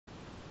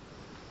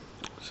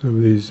So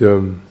these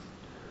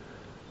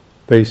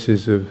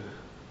bases of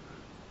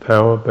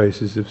power,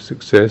 bases of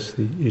success,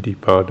 the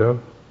iddhipada,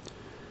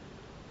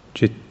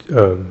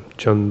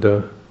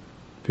 chanda,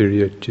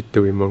 virya,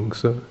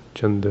 cittavimamsa.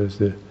 Chanda is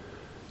the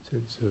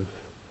sense of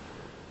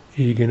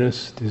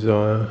eagerness,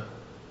 desire,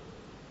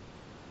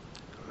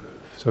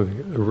 something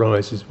that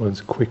arises,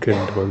 one's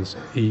quickened, one's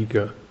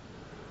eager,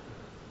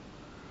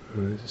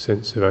 a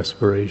sense of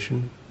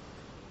aspiration.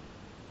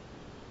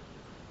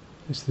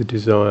 It's the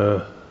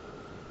desire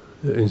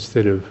that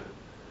instead of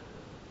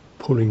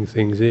pulling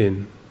things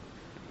in,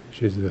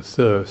 which is the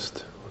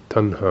thirst, or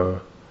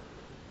tanha,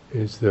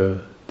 is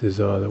the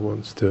desire that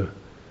wants to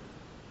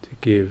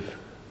give,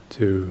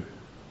 to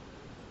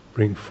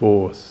bring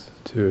forth,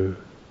 to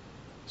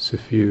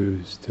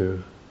suffuse,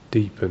 to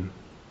deepen.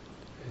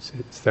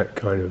 It's that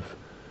kind of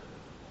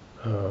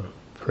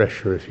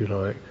pressure, if you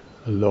like,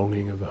 a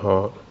longing of the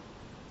heart.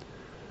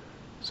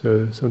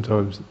 So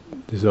sometimes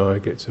desire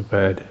gets a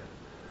bad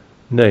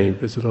name,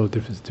 but there's a lot of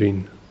difference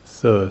between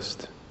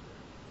thirst,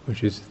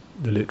 which is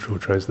the literal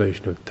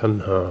translation of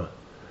tanha,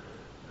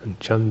 and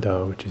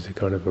chanda, which is a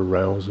kind of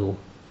arousal.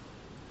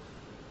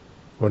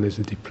 One is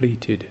a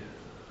depleted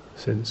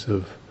sense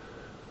of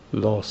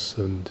loss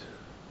and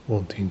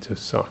wanting to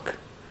suck.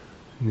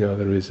 The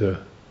other is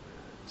a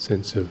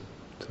sense of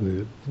something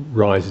that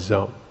rises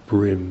up,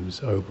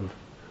 brims over,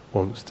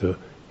 wants to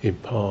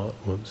impart,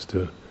 wants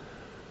to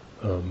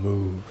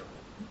move,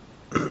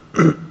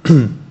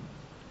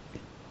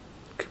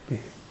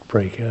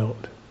 break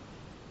out.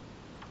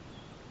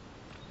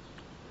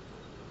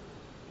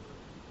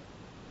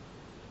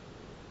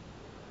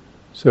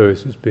 So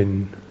this has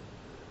been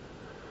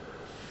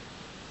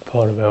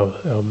part of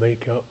our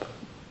makeup,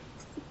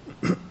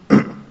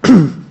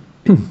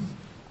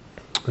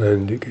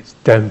 and it gets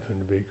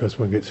dampened because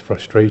one gets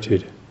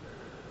frustrated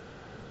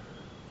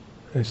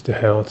as to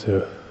how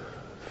to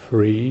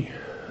free,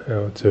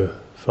 how to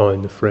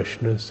find the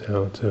freshness,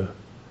 how to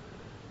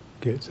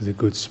get to the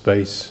good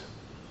space.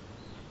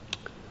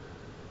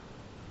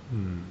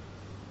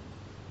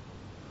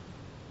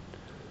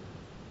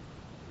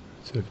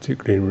 So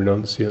particularly in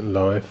renunciant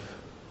life,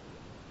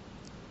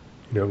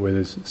 where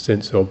there's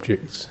sense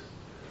objects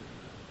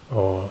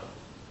are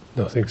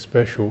nothing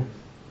special,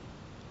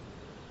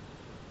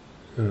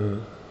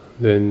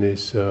 then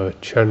this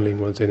channeling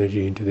one's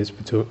energy into this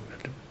particular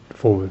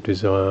form of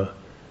desire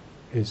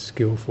is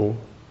skillful.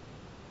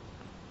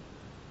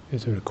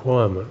 It's a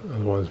requirement,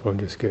 otherwise one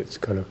just gets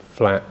kind of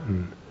flat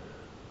and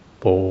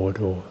bored,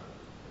 or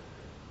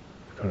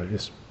kind of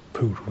just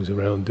poodles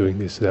around doing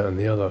this, that and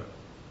the other.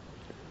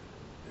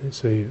 And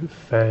so you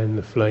fan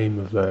the flame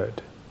of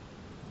that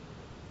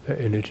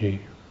energy.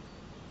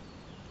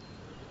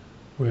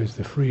 Where's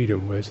the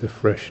freedom? Where's the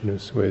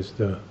freshness? Where's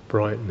the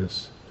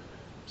brightness?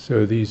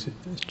 So these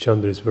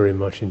chanda is very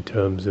much in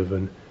terms of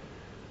an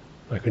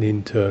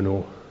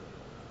internal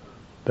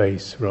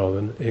base rather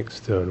than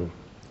external.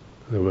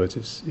 In other words,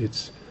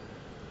 it's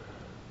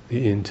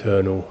the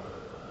internal,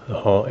 the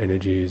heart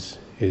energy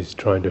is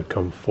trying to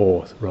come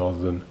forth rather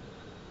than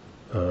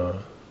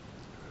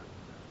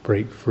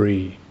break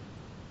free,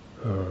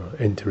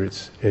 enter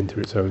its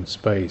own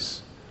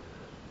space,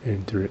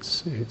 enter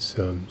its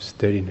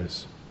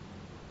steadiness.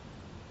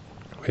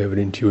 We have an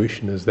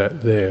intuition as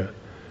that there,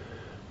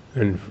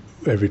 and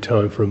every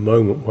time for a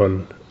moment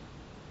one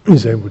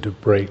is able to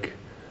break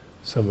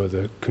some of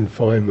the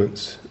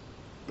confinements,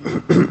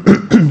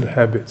 the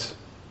habits,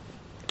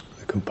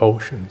 the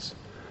compulsions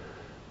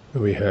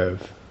that we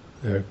have,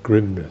 our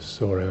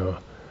grimness or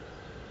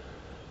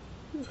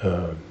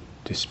our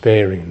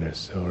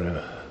despairingness, or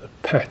our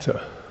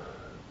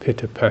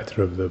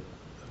pitter-patter of the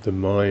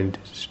mind,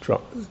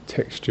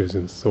 textures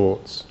and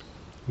thoughts.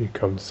 You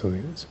come to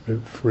something that's a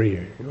bit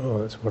free. Oh,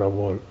 that's what I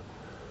want.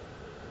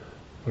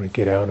 I want to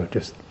get out of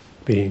just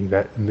being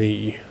that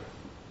me.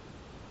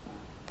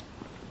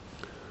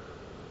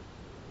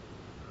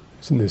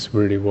 Isn't this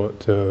really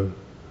what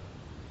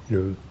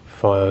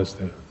fires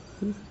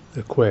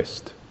the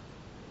quest?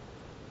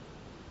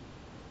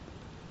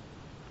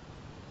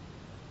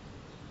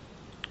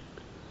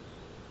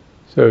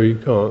 So you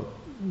can't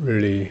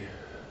really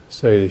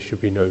say there should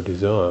be no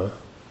desire.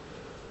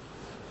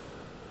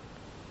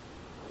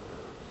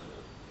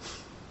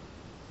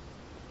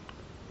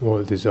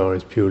 Well, desire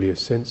is purely a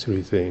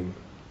sensory thing.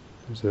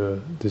 It's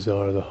a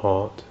desire of the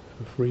heart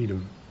for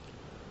freedom.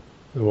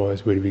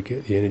 Otherwise, where do we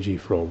get the energy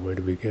from? Where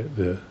do we get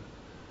the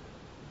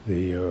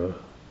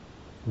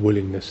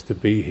willingness to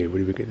be here? Where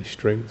do we get the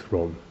strength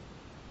from?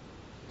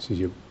 This is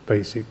your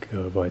basic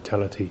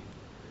vitality.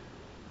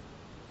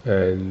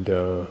 And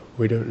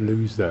we don't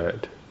lose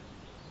that.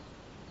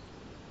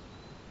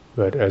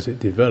 But as it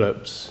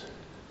develops,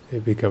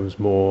 it becomes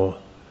more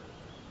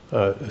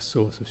a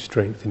source of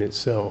strength in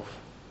itself.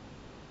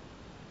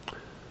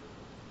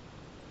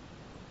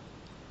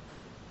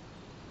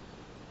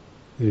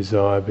 The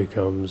desire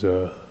becomes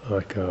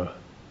like a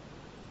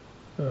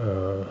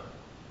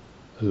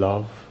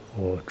love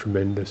or a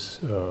tremendous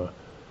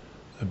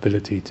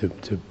ability to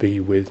be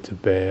with, to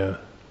bear,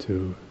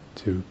 to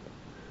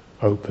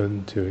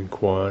open to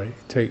inquiry.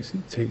 It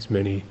takes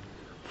many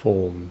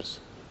forms.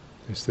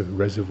 It's the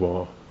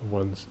reservoir of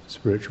one's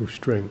spiritual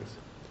strength.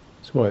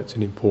 That's why it's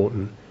an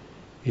important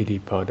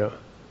iddhipada,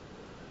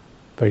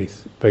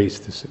 base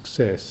to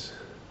success.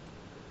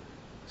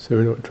 So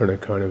we're not trying to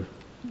kind of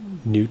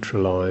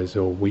neutralize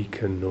or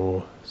weaken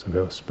or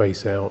somehow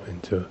space out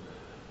into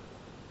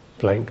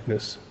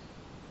blankness.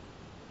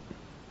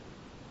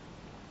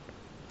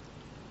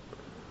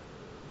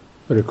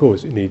 But of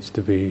course it needs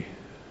to be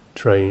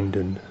trained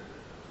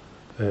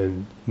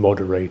and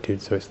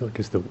moderated, so it's not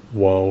just the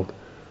wild,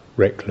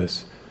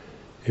 reckless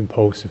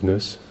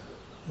impulsiveness,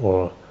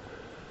 or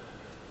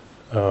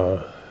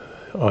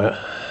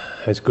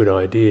has good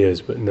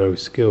ideas but no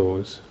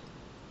skills.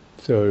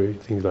 So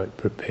things like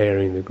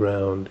preparing the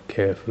ground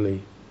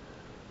carefully,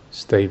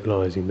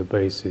 stabilizing the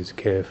bases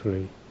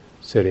carefully,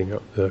 setting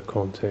up the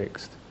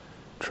context,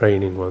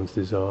 training one's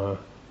desire,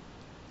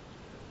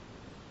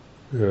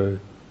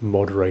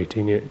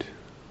 moderating it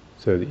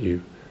so that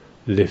you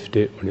lift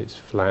it when it's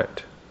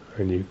flat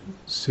and you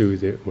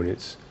soothe it when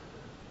it's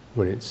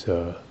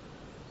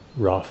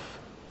rough,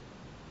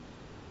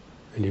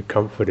 and you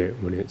comfort it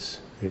when it's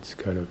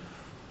kind of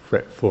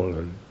fretful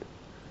and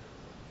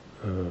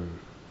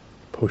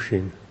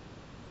pushing.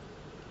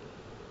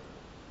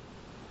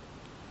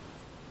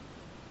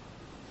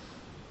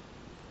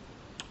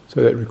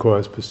 So that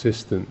requires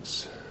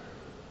persistence.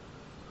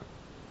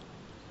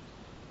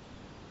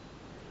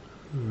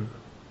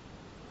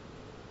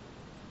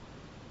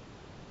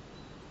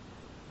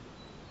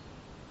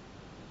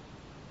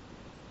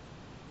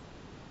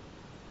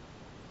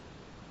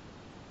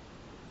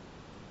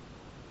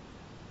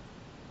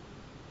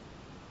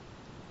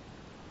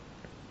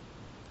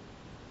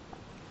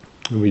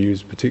 We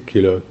use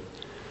particular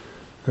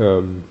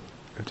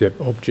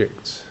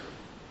objects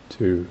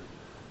to,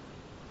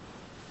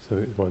 so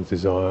that one's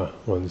desire,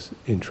 one's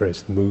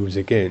interest moves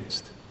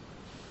against,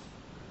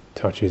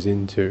 touches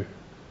into,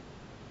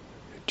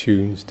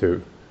 tunes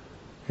to,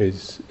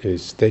 is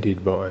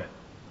steadied by.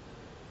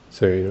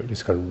 So you're not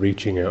just kind of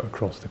reaching out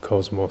across the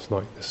cosmos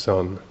like the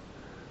sun,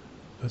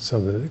 but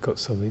something that's got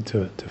something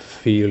to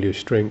feel your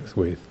strength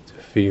with, to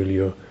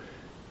feel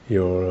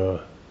your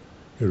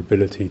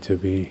ability to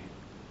be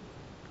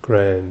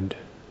grand,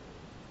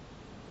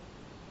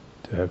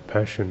 to have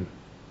passion.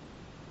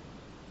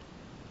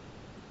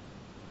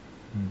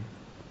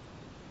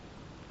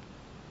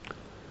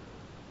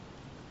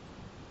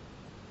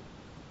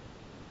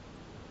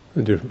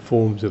 The different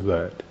forms of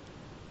that.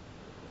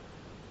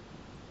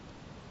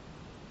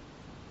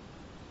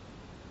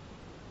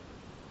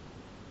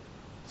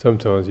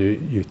 Sometimes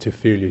you to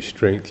feel your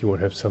strength, you want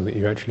to have something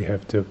you actually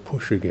have to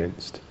push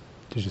against,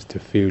 just to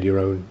feel your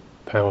own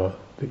power,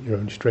 but your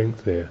own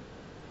strength there.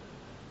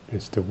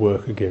 Is to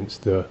work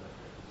against the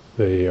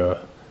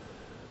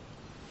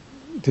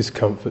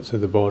discomforts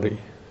of the body,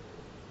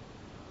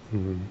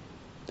 to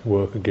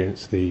work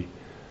against the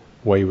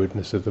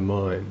waywardness of the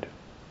mind.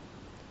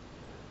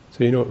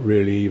 So you're not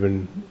really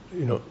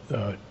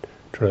trying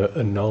to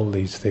annul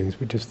these things,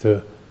 but just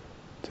to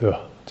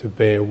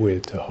bear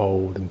with, to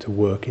hold, and to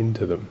work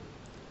into them.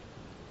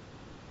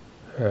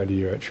 How do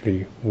you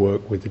actually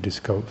work with the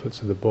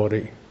discomforts of the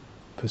body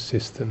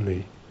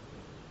persistently?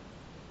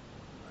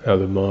 How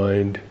the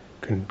mind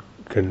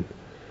can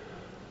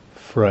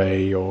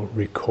fray or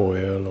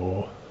recoil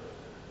or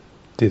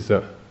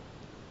dither,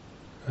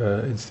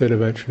 instead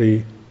of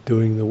actually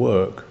doing the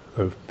work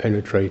of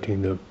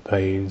penetrating the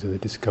pains and the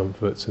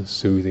discomforts and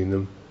soothing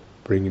them,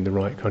 bringing the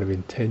right kind of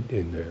intent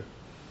in there.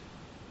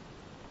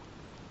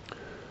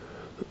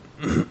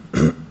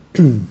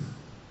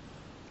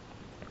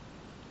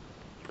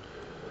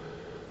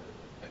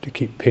 To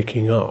keep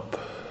picking up,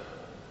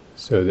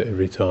 so that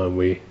every time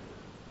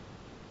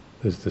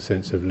there's the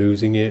sense of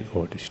losing it,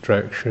 or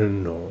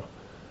distraction, or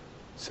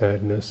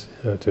sadness,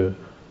 how to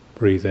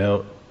breathe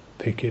out,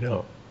 pick it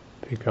up,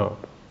 pick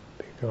up,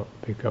 pick up,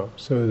 pick up,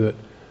 so that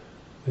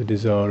the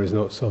desire is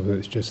not something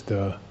that's just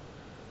a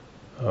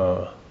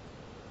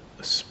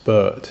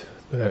spurt,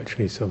 but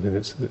actually something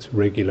that's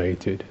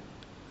regulated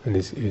and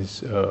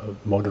is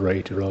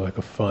moderated, rather like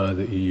a fire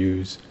that you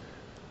use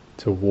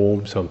to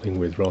warm something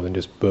with, rather than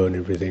just burn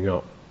everything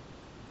up.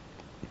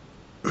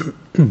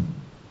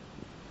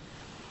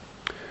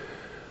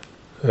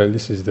 And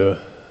this is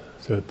the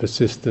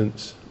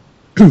persistence,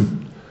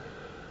 and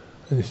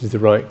this is the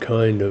right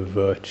kind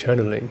of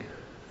channeling.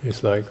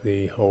 It's like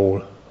the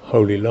whole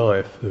holy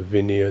life, the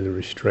vinaya, the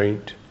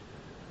restraint,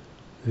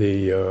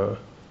 the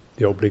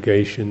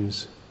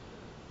obligations,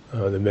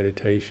 the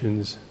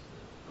meditations,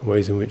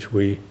 ways in which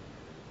we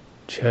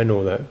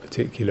channel that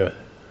particular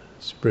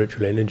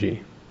spiritual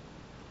energy.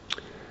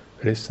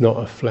 And it's not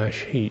a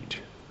flash heat,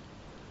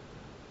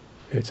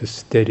 it's a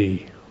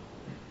steady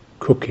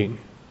cooking.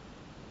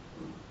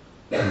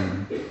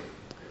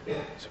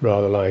 It's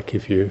rather like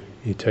if you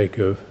take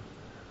a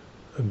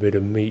bit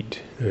of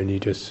meat and you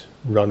just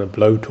run a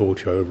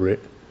blowtorch over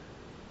it.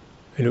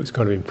 It looks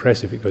kind of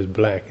impressive, it goes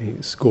black and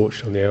it's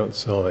scorched on the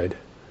outside,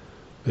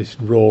 but it's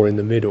raw in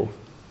the middle.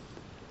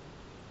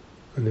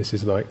 And this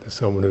is like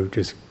someone who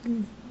just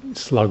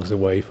slugs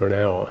away for an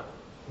hour,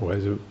 or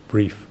has a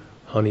brief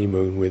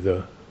honeymoon with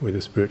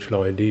a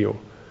spiritual ideal.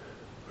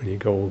 And you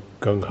go all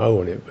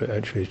gung-ho on it, but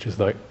actually it's just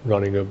like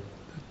running a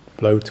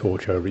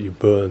blowtorch over it. You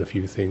burn a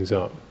few things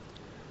up,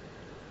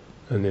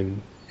 and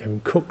then you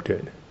haven't cooked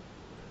it.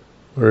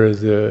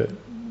 Whereas the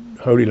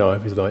holy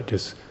life is like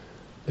just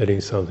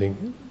letting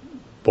something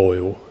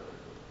boil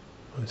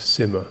or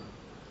simmer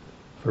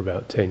for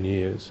about 10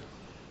 years.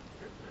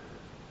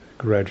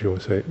 Gradual,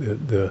 so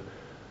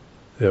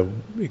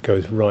it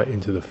goes right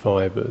into the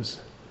fibres,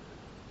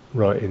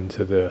 right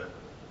into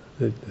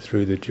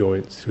through the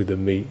joints, through the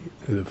meat,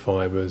 through the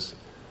fibres,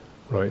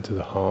 right into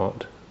the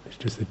heart. It's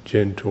just a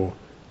gentle,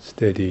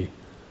 steady,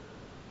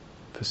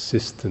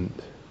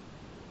 persistent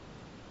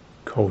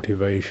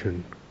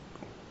cultivation.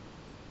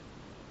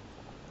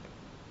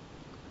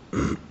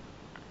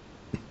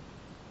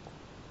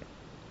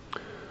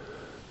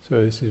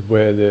 So this is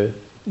where the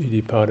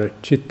Iddhipada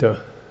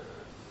Citta,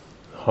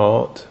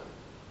 heart,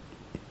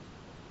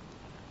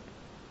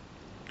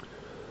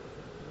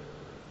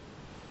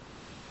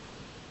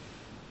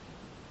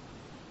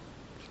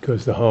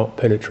 because the heart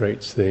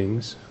penetrates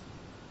things.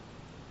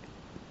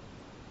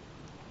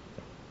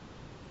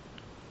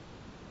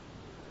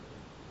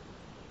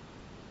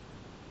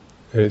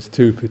 And it's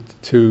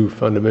two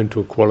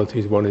fundamental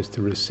qualities. One is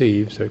to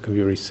receive, so it can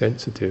be very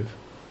sensitive.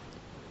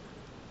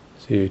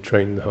 So you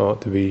train the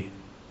heart to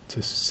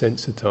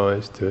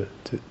sensitize,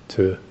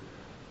 to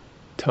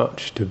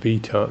touch, to be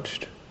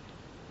touched,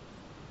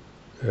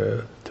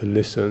 to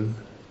listen,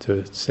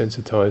 to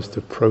sensitize,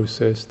 to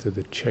process, to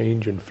the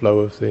change and flow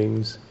of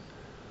things,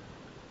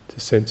 to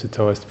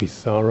sensitize, to be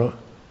thorough.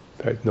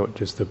 In fact, not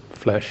just the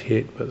flash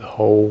hit, but the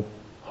whole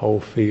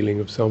feeling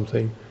of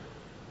something,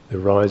 the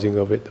rising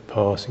of it, the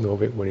passing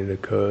of it when it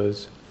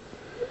occurs.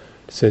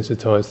 To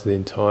sensitize to the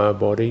entire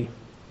body,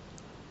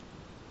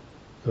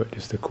 not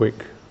just a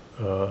quick,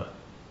 a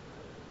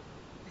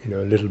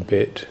little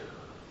bit.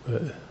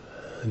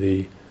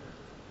 The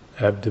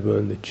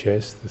abdomen, the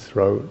chest, the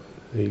throat,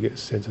 you get a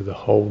sense of the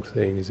whole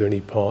thing. Is there any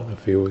part that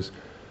feels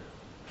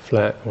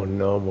flat or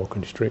numb or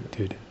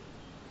constricted?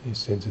 You're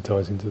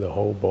sensitizing to the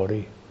whole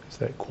body. It's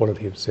that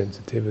quality of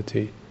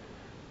sensitivity,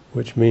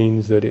 which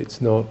means that it's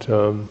not,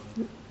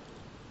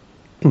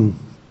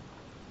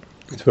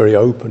 it's very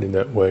open in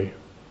that way.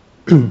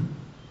 Things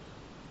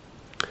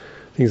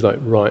like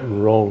right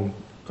and wrong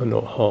are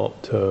not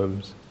heart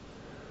terms.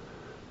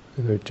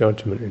 There's no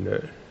judgment in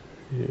that.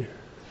 You're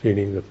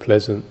feeling the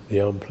pleasant, the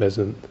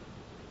unpleasant,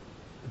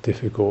 the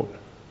difficult.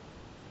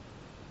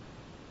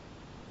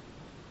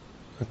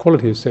 The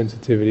quality of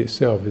sensitivity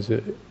itself is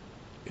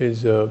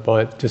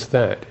by just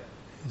that,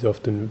 is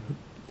often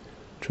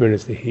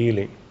tremendously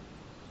healing.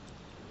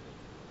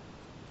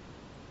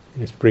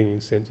 And it's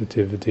bringing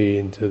sensitivity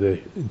into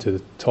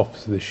the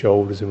tops of the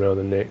shoulders and around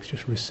the neck,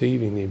 just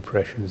receiving the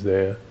impressions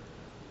there,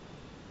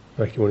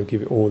 like you want to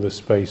give it all the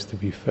space to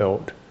be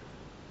felt.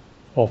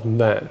 Often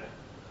that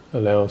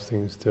allows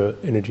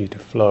energy to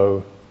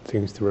flow,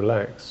 things to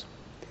relax,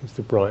 things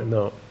to brighten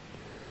up.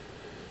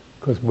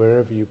 Because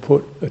wherever you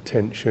put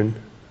attention,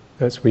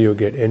 that's where you'll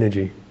get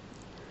energy.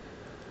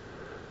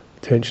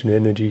 Attention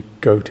and energy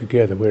go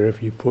together.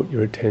 Wherever you put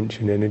your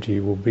attention, energy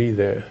will be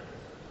there.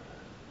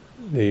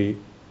 The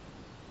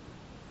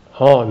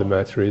heart of the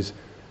matter is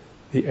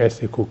the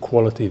ethical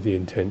quality of the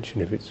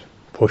intention, if it's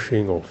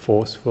pushing or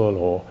forceful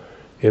or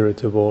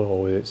irritable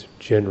or whether it's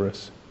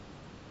generous.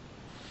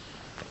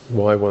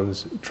 Why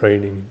one's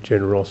training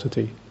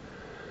generosity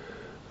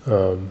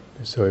is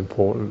so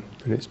important.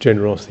 And it's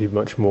generosity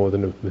much more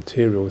than of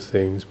material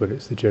things, but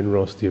it's the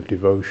generosity of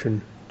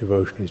devotion.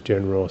 Devotion is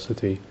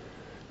generosity.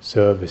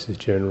 Service is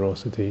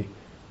generosity.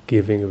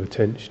 Giving of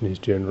attention is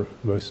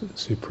most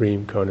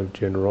supreme kind of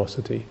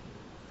generosity.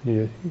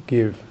 You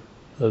give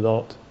a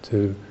lot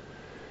to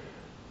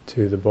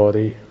the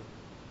body.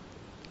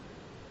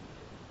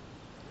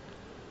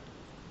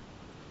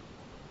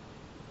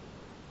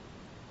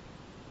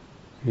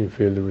 You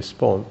feel the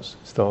response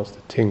starts to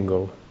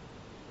tingle.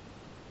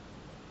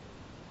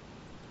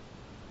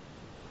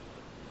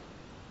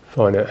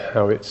 Find out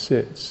how it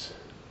sits.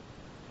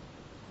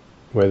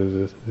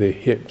 Whether the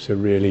hips are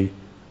really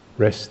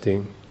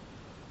resting,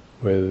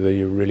 whether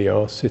you really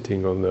are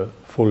sitting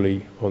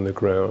fully on the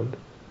ground,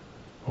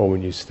 or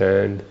when you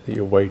stand, that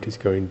your weight is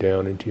going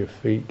down into your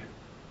feet.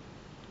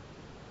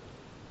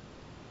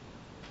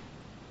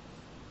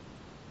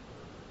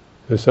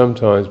 So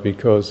sometimes,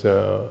 because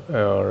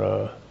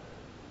our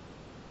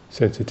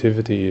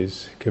sensitivity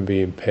can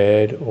be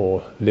impaired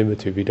or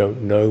limited, we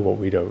don't know what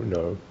we don't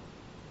know.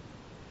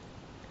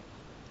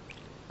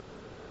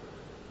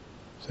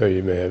 So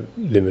you may have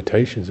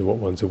limitations of what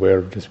one's aware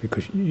of just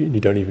because you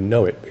don't even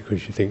know it,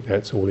 because you think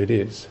that's all it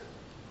is.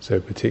 So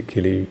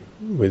particularly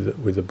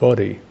with the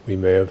body, we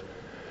may have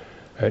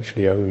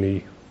actually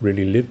only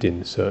really lived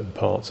in certain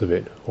parts of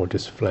it, or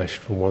just flashed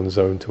from one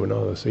zone to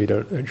another, so you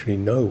don't actually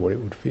know what it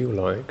would feel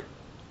like.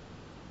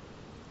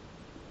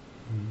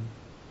 And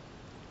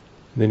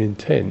then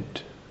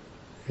intent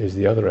is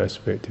the other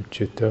aspect of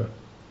citta.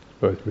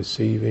 both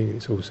receiving,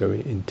 it's also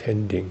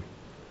intending.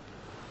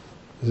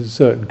 There's a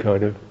certain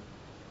kind of,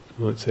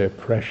 I might say, a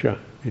pressure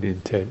in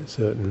intent, a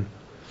certain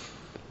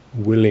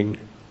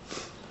willingness.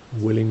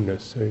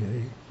 So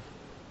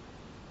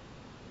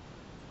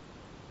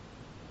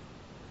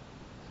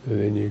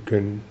then you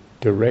can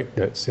direct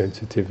that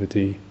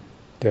sensitivity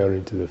down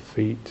into the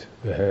feet,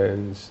 the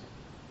hands,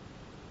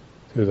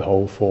 through the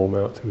whole form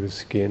out through the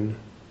skin.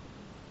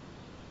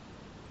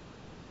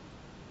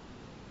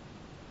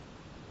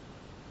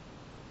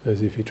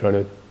 As if you're trying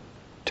to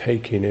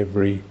take in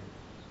every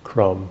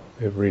crumb,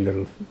 every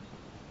little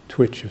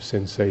twitch of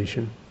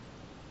sensation.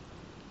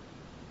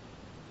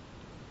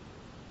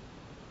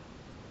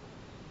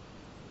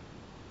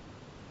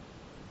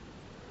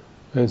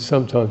 And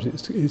sometimes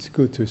it's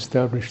good to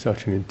establish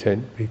such an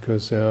intent,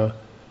 because our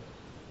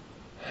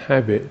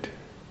habit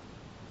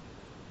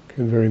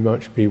can very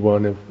much be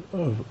one of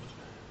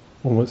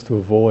one wants to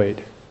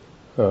avoid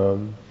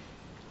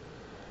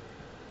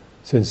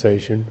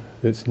sensation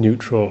that's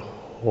neutral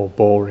or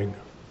boring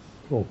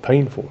or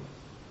painful.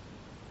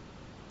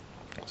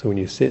 So when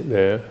you sit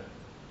there,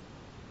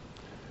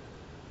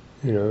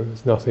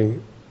 there's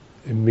nothing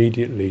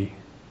immediately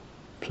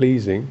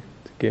pleasing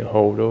to get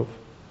hold of,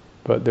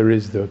 but there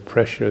is the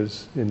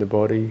pressures in the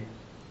body.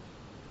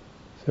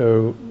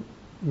 So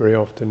very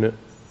often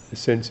the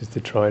sense is to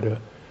try to,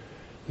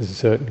 there's a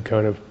certain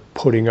kind of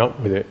putting up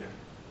with it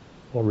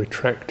or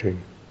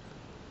retracting.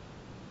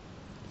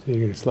 So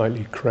you get a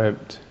slightly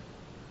cramped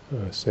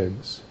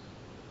sense.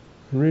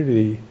 And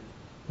really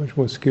much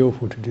more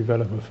skillful to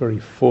develop a very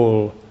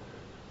full,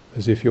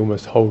 as if you're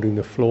almost holding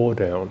the floor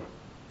down,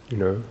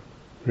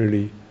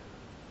 really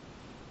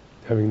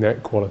having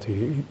that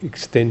quality,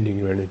 extending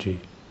your energy.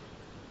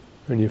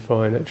 And you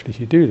find actually if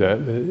you do that,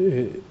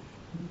 it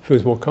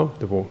feels more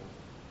comfortable.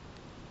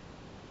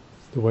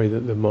 The way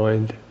that the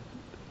mind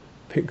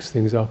picks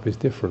things up is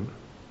different.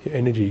 Your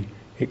energy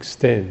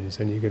extends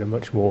and you get a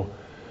much more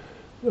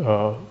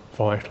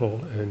vital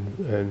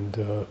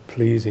and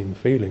pleasing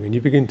feeling. And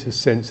you begin to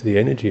sense the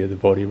energy of the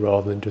body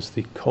rather than just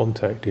the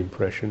contact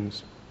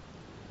impressions,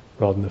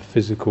 rather than the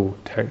physical,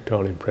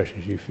 tactile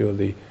impressions. You feel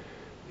the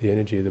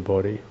energy of the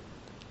body.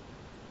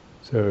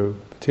 So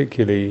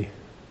particularly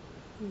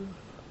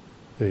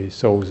the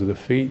soles of the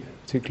feet,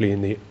 particularly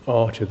in the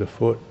arch of the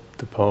foot,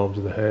 the palms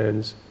of the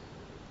hands,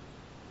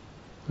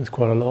 there's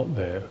quite a lot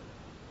there.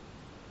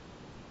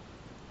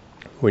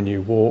 When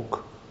you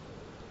walk,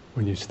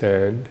 when you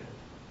stand,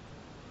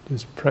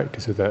 just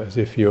practice of that, as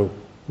if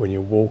when you're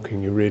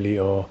walking, you really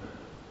are,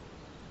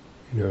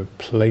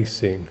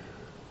 placing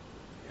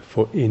your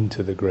foot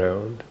into the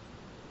ground,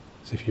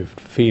 as if you're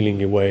feeling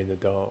your way in the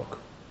dark,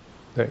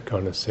 that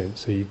kind of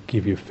sense. So you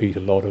give your feet a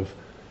lot of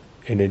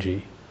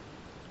energy,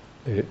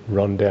 let it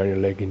run down your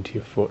leg into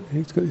your foot. And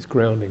it's got this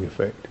grounding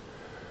effect.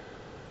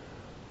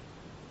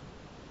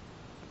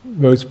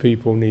 Most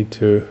people need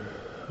to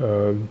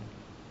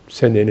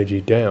send energy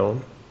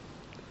down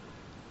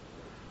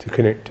to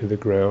connect to the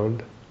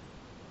ground,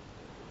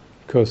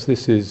 because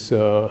this is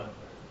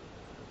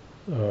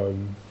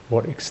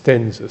what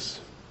extends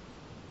us.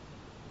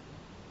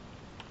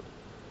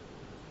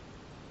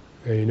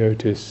 Now you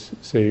notice,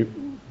 say,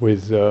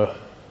 with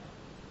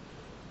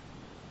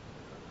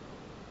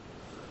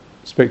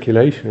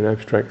speculation and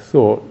abstract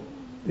thought,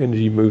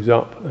 energy moves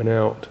up and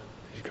out.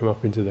 You come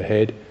up into the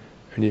head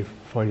and you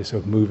find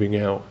yourself moving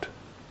out.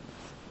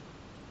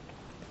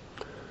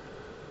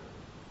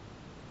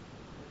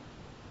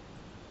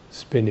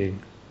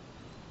 Spinning.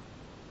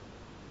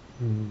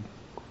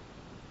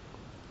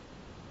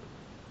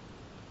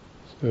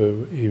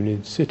 So even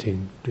in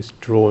sitting, just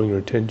drawing your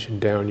attention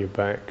down your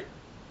back.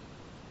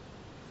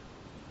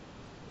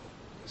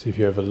 As if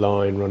you have a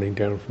line running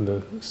down from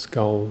the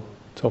skull,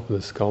 top of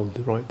the skull,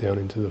 right down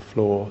into the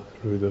floor,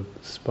 through the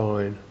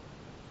spine.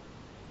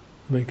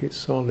 Make it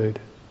solid.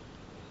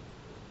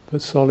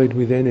 But solid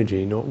with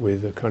energy, not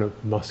with a kind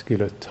of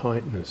muscular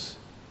tightness.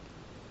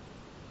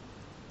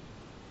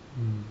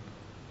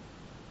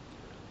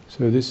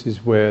 So this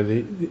is where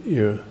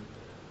the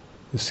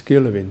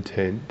skill of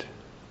intent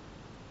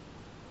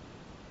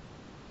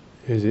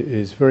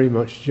is very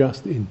much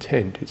just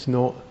intent. It's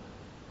not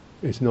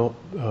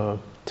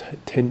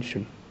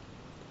tension.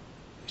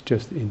 It's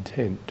just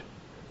intent.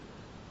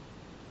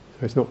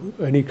 So it's not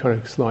any kind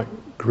of slight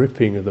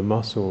gripping of the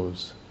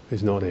muscles.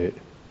 Is not it.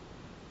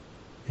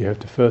 You have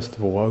to first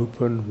of all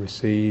open,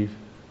 receive,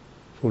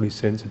 fully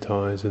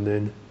sensitize, and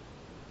then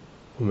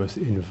almost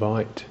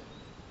invite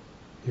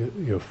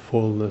your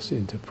fullness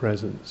into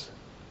presence.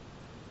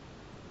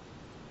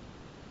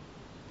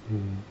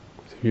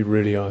 So you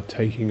really are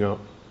taking up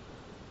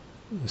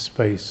the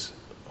space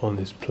on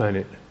this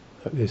planet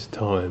at this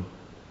time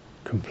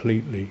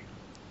completely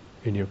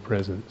in your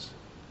presence.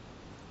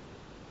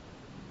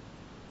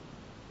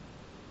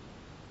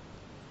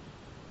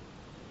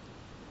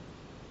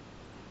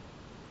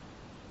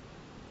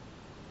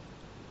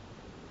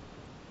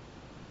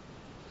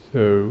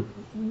 So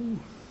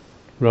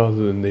rather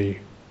than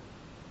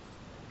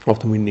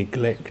often we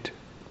neglect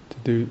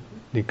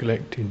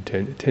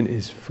intent. Intent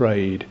is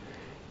frayed,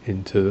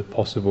 into the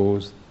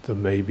possibles, the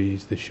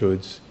maybes, the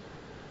shoulds,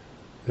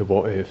 the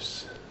what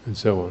ifs, and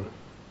so on.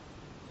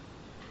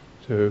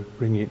 So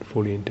bringing it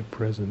fully into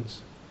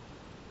presence.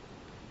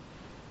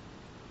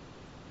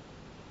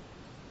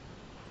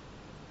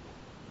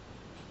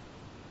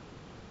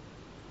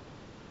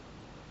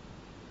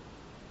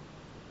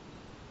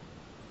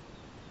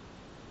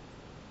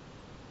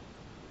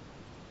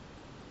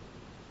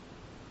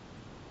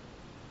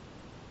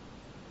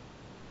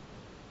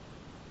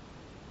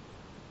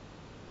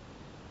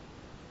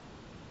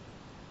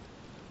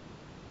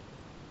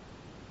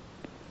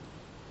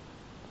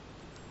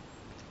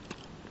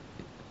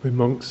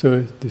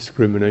 Vimamsa,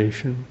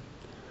 discrimination.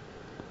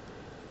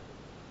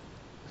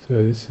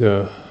 So this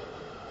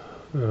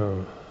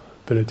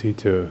ability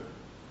to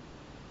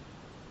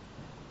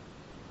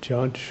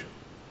judge,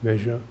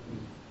 measure.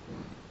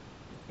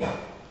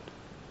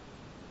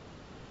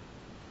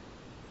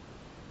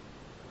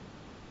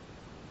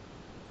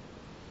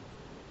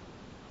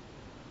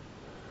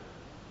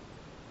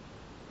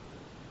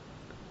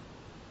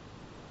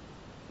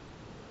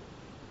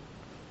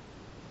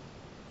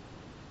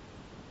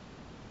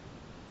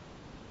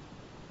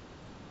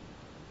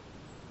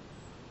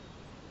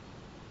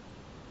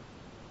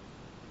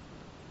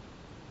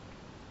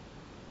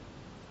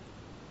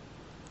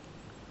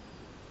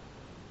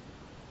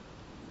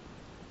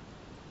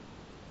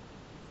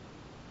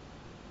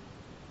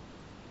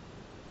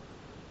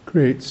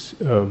 Creates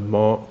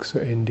marks or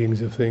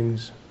endings of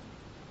things,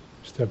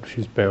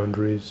 establishes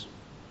boundaries.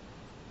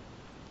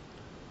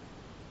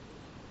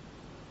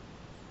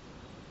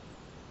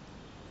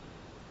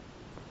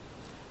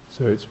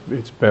 So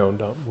it's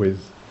bound up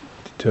with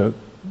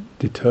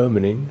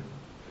determining.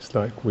 It's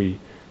like we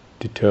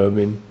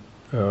determine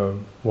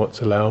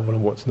what's allowable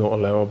and what's not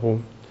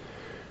allowable.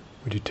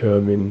 We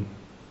determine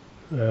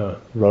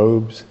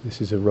robes.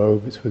 This is a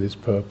robe, it's for this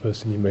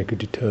purpose, and you make a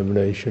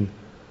determination.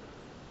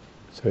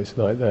 So it's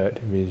like that.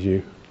 It means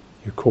you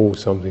call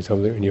something,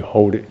 and you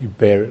hold it, you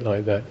bear it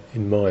like that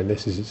in mind.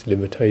 This is its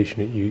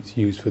limitation. It's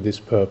used for this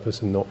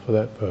purpose and not for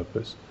that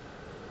purpose.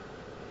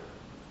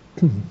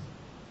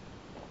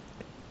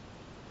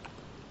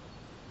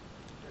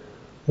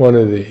 One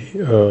of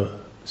the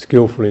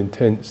skillful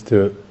intents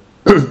to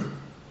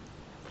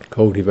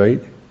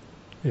cultivate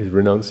is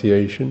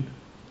renunciation.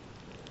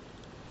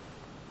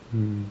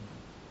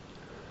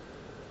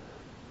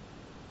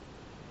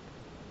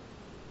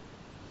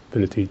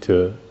 Ability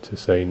to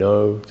say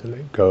no, to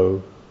let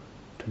go,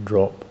 to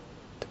drop,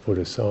 to put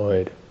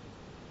aside,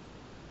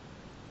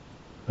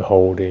 the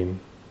holding,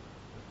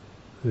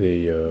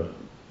 the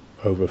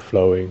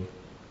overflowing,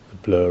 the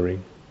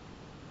blurring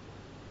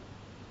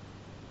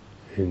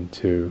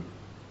into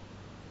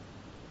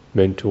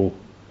mental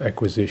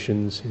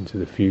acquisitions, into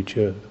the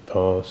future, the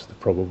past, the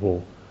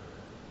probable,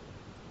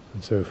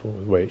 and so forth,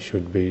 the way it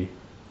should be,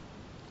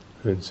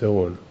 and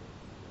so on.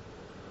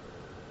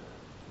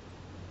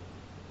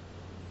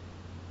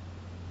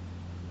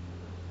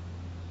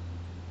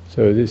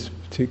 So this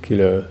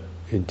particular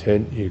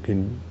intent, you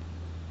can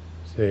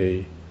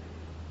say,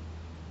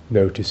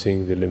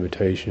 noticing the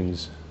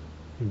limitations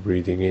in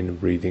breathing in and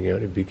breathing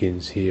out. It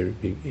begins here,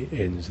 it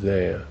ends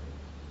there.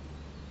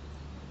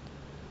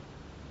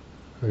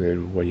 And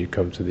then when you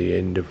come to the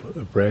end of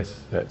a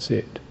breath, that's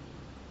it.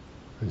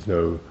 There's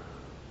no,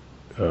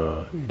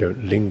 you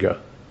don't linger.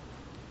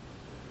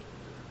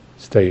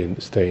 Stay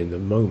in the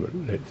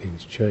moment, let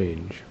things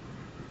change.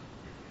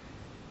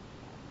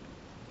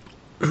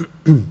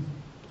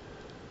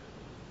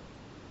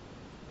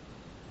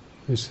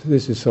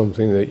 This is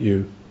something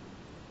that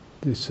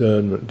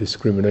discernment,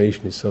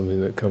 discrimination is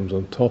something that comes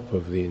on top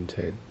of the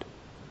intent,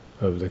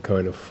 of the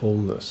kind of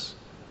fullness.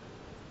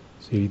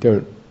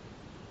 So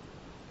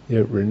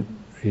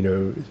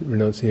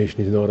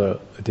renunciation is not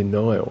a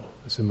denial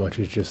so much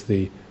as just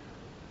the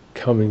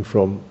coming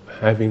from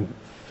having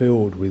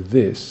filled with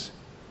this,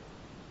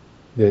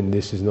 then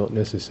this is not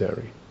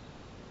necessary.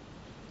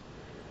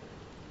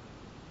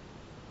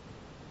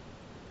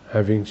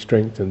 Having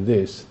strengthened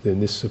this, then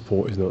this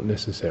support is not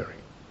necessary.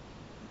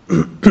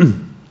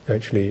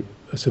 Actually,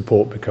 a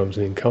support becomes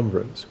an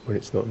encumbrance when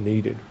it's not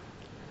needed.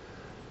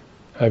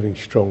 Having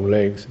strong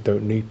legs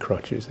don't need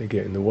crutches, they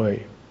get in the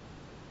way.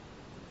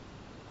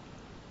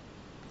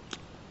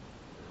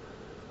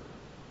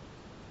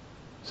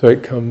 So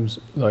it comes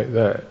like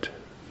that.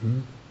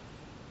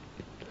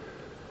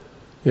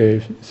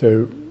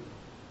 So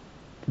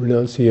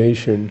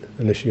renunciation,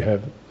 unless you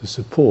have the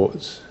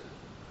supports,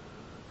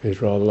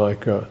 is rather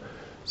like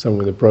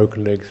someone with a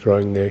broken leg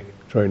throwing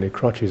their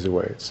crutches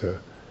away. It's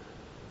a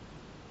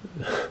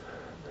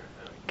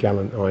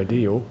gallant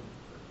ideal,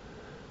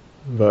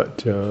 but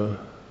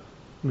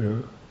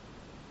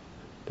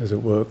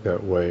doesn't work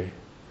that way.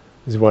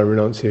 This is why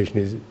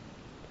renunciation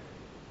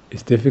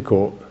is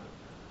difficult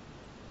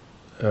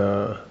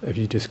if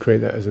you just create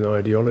that as an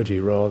ideology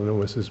rather than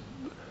almost as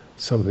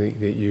something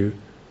that you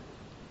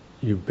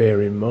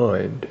bear in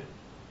mind.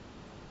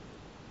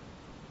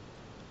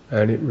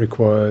 And it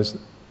requires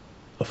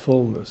a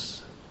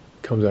fullness,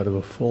 comes out of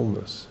a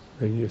fullness,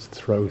 and you just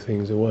throw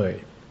things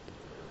away.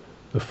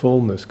 the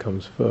fullness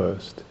comes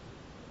first.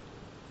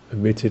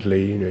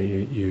 Admittedly,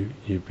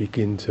 you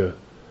begin to,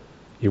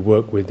 you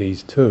work with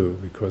these two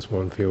because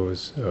one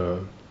feels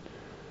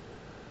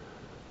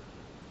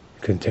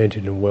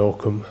contented and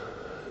welcome.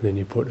 Then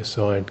you put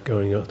aside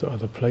going out to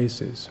other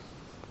places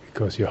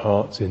because your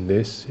heart's in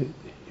this. You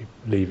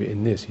leave it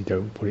in this. You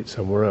don't put it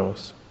somewhere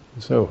else,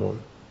 and so on.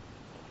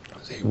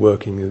 So you're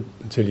working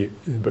until you,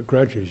 but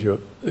gradually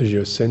as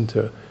your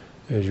center,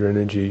 as your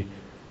energy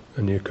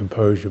and your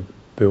composure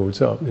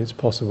builds up, it's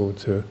possible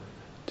to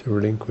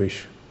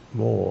relinquish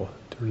more,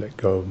 to let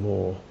go of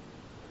more.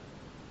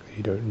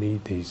 You don't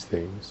need these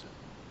things.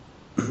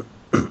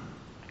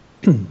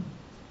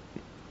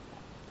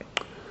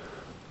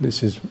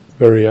 This is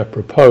very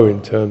apropos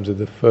in terms of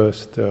the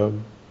first, I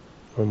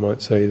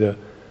might say, the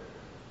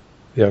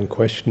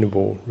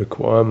unquestionable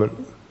requirement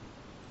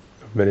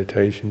of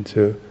meditation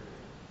to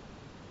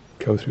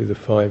go through the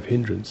 5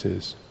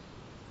 hindrances: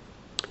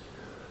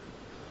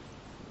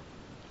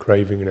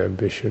 craving and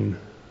ambition,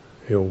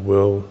 ill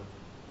will,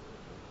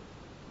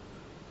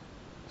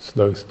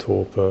 sloth,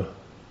 torpor,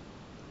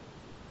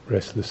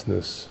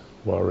 restlessness,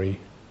 worry,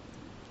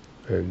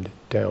 and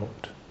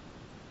doubt.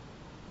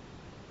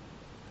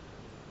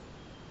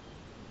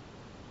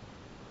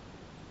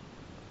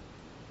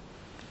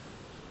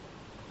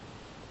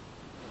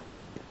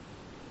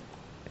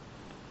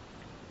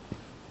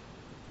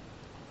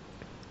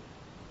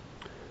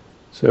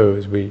 So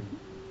as we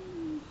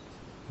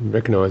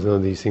recognize none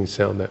of these things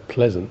sound that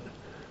pleasant,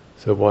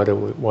 so why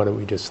don't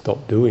we just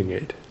stop doing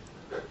it?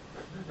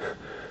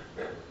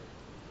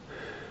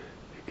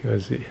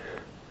 Because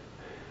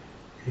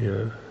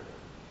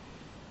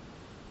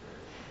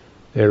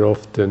they're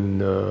often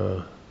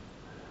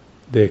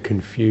they're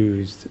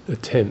confused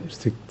attempts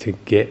to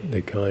get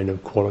the kind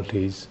of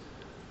qualities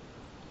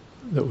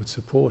that would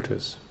support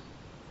us.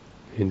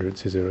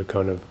 Hindrances are a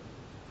kind of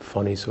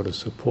funny sort of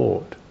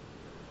support.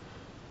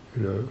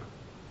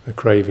 The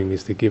craving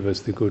is to give us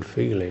the good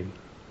feeling,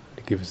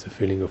 to give us the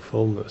feeling of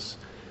fullness.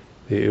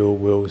 The ill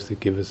will is to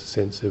give us a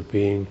sense of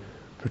being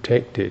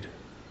protected,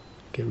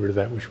 get rid of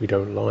that which we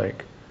don't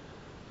like.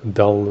 And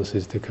dullness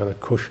is to kind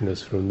of cushion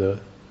us from the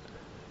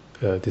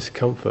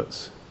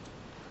discomforts.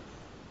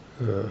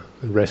 The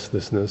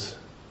restlessness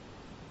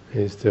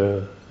is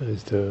to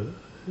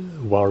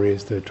worry,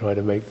 is to try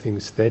to make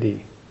things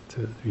steady,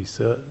 to be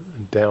certain.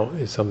 And doubt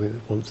is something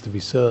that wants to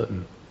be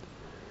certain.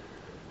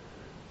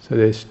 So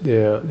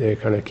they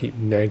kind of keep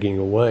nagging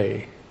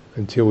away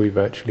until we've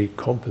actually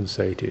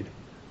compensated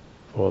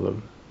for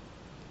them.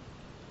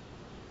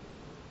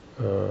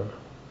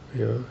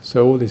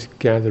 So all this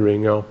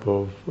gathering up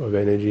of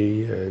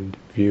energy and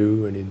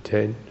view and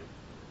intent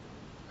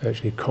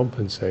actually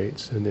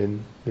compensates, and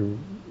then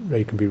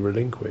they can be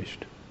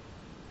relinquished.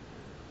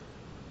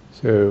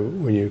 So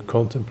when you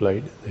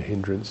contemplate the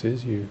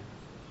hindrances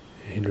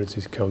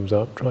comes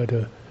up, try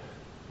to,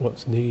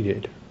 what's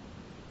needed?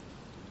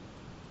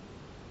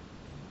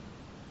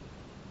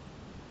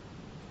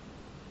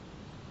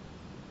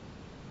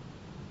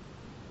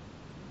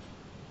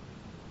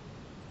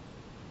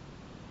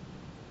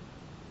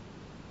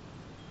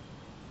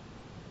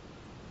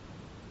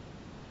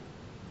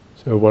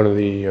 So one of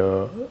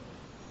the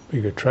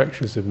big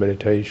attractions of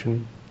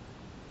meditation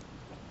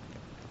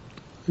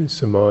is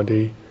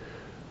samadhi,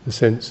 the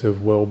sense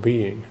of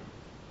well-being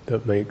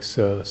that makes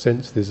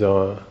sense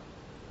desire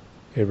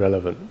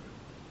irrelevant,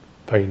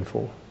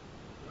 painful.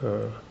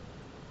 Because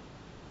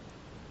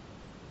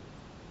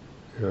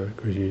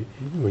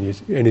when your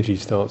energy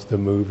starts to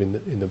move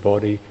in the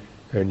body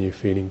and you're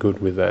feeling good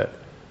with that,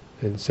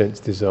 then sense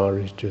desire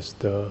is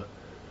just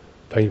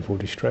painful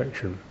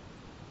distraction.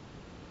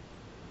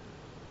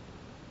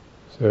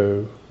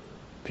 So,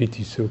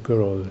 piti sukha,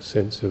 or the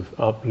sense of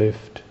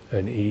uplift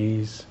and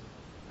ease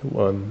that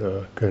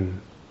one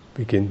can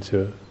begin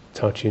to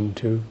touch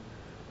into,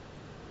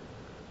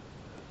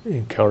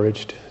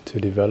 encouraged to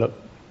develop,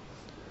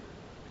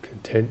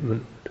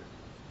 contentment,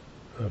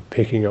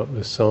 picking up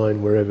the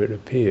sign wherever it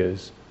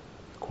appears,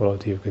 the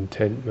quality of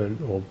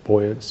contentment or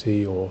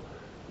buoyancy or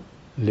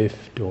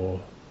lift or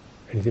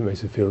anything that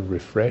makes you feel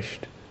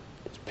refreshed.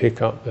 Just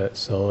pick up that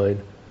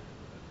sign,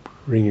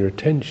 bring your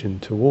attention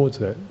towards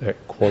that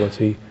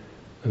quality,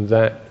 and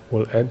that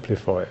will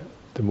amplify it.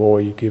 The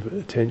more you give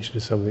attention to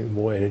something, the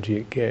more energy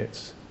it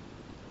gets.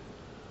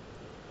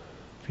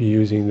 If you're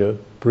using the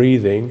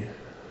breathing,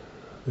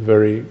 the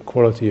very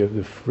quality of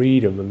the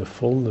freedom and the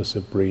fullness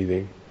of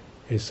breathing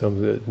is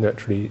something that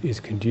naturally is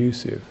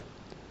conducive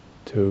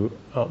to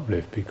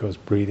uplift, because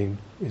breathing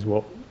is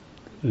what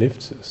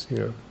lifts us.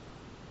 You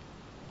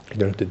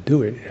don't have to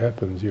do it; it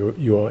happens.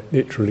 You are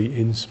literally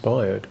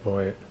inspired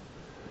by it.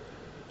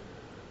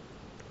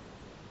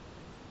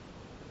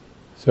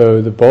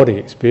 So the body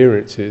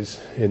experiences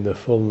in the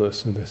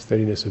fullness and the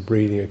steadiness of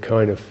breathing a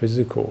kind of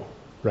physical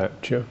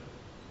rapture,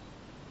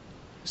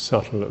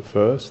 subtle at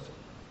first,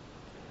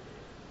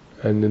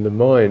 and then the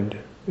mind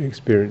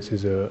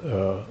experiences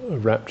a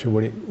rapture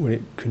when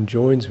it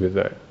conjoins with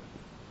that.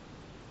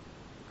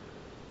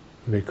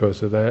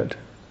 Because of that,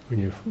 when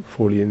you're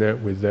fully in that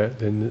with that,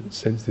 then the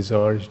sense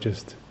desire is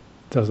just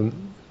doesn't,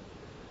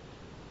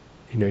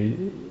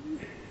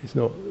 it's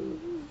not,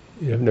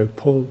 you have no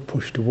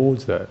push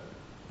towards that.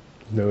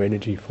 There's no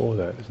energy for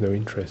that. There's no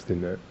interest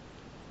in that.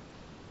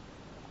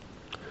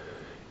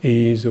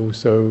 Ease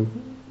also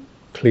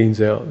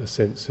cleans out the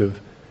sense of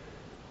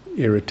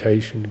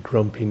irritation,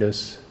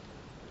 grumpiness,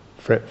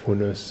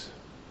 fretfulness,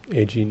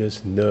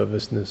 edginess,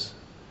 nervousness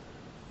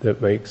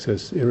that makes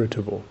us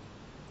irritable.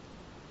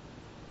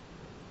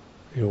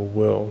 Your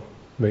will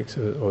makes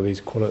all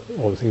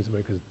the things that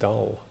make us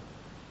dull,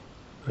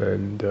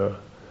 and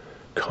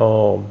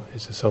calm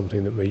is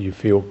something that makes you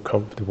feel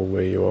comfortable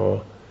where you are.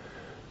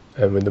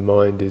 And when the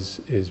mind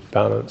is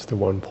balanced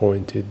and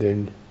one-pointed,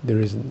 then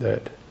there isn't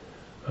that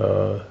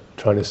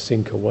trying to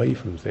sink away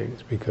from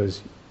things,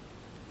 because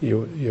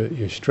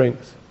your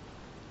strength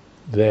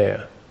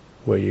there,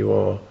 where you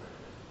are,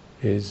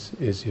 is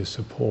your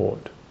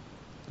support.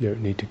 You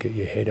don't need to get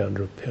your head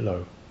under a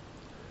pillow.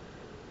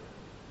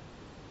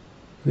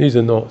 These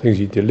are not things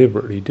you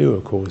deliberately do,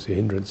 of course. The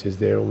hindrances,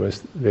 they're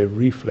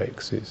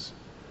reflexes.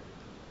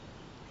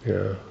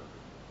 They're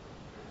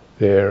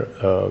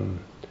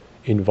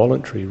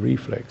involuntary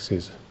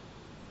reflexes.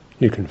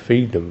 You can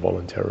feed them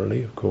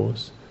voluntarily, of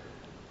course.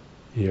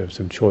 You have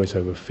some choice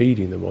over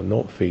feeding them or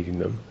not feeding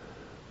them.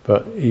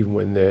 But even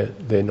when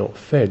they're not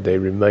fed, they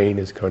remain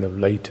as kind of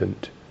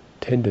latent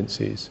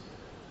tendencies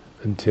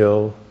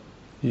until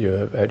you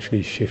have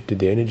actually shifted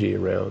the energy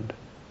around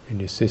in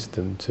your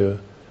system to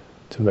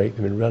make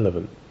them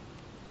irrelevant.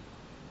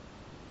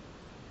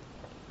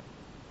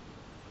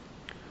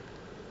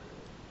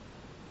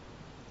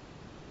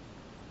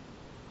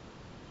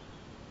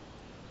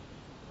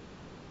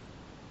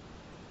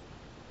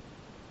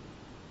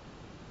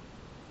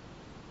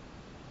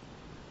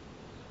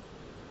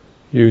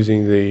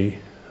 Using the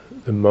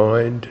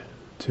mind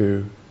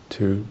to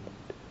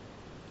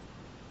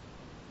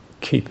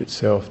keep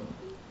itself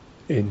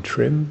in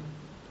trim,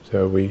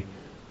 so we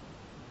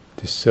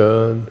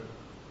discern,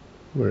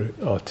 we're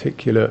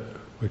articulate,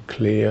 we're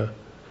clear.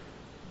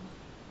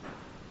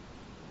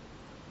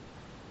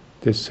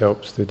 This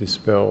helps to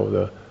dispel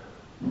the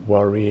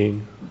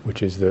worrying,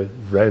 which is the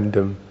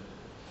random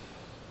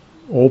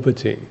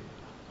orbiting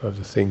of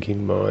the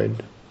thinking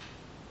mind.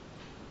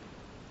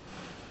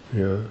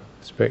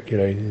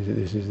 Speculating,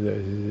 this is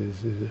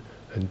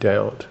and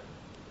doubt,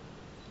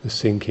 the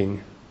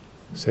sinking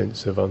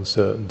sense of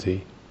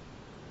uncertainty.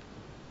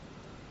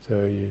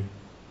 So you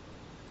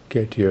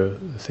get your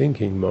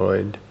thinking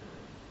mind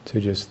to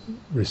just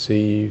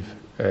receive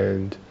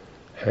and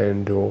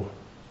handle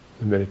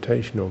the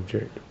meditation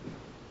object,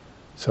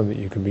 something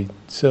you can be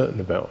certain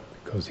about,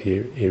 because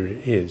here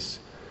it is.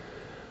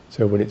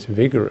 So when it's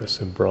vigorous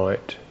and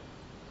bright,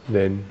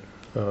 then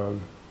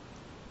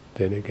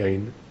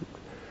again,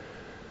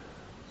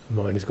 the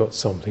mind has got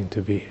something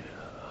to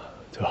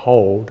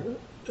hold,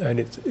 and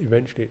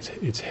eventually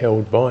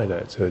held by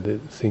that, so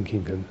that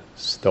thinking can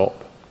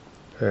stop,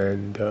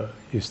 and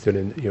you're still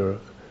in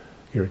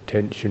your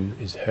attention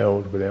is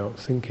held without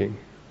thinking.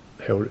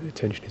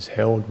 Attention is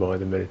held by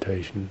the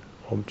meditation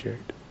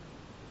object.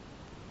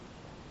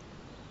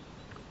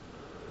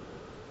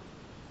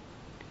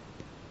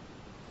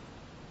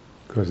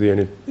 Because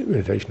the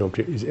meditation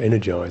object is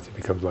energized, it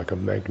becomes like a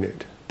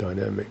magnet,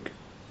 dynamic.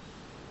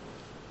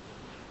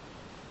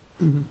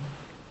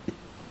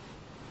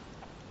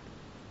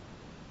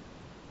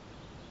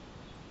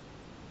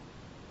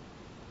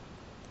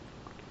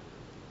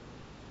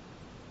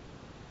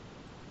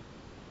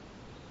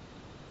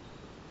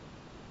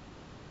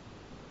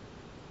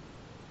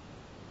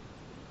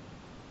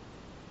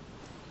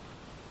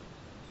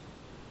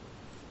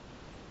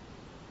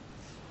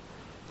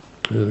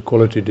 The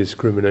quality of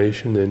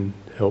discrimination then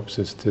helps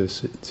us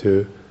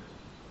to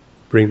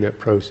bring that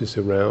process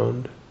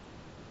around,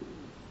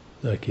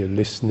 like you're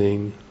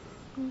listening,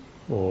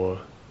 or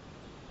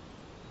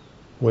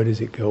where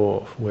does it go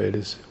off? Where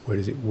does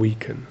it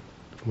weaken?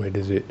 Where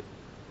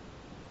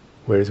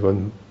is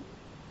one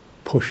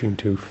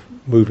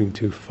moving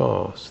too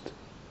fast,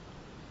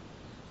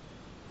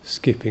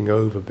 skipping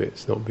over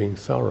bits, not being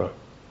thorough?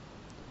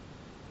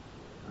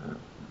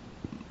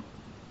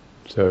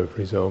 So,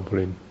 for example,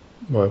 in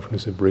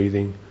mindfulness of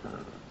breathing,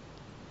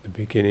 the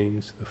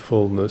beginnings, the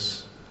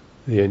fullness,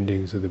 the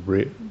endings of the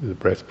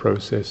breath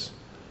process,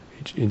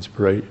 each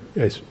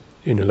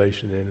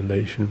inhalation and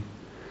exhalation,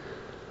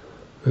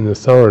 and the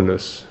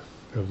thoroughness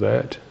of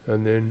that,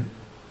 and then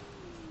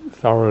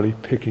thoroughly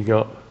picking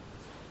up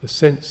the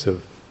sense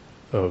of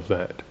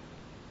that.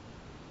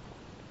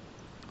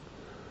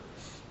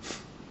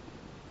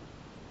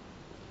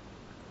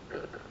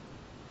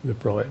 The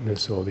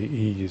brightness or the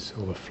ease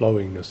or the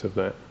flowingness of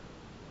that.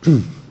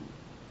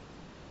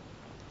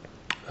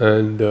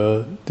 And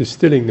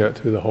distilling that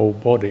through the whole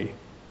body.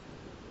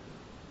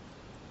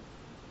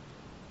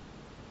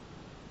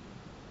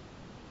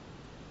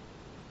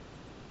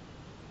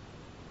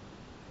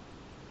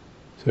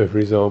 So, for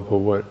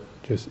example,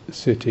 just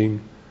sitting,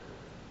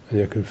 and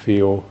you can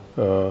feel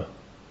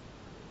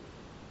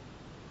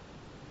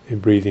in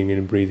breathing in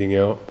and breathing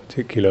out,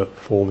 particular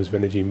forms of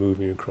energy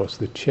moving across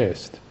the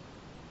chest.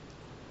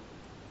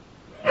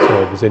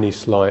 So if there's any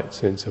slight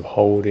sense of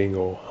holding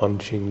or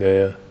hunching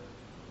there,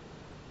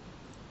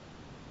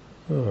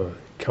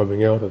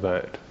 coming out of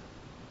that.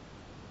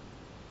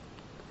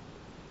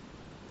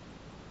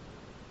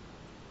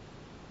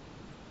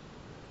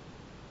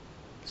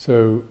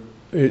 So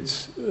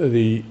it's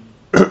the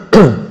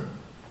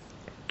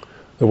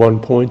the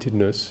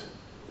one-pointedness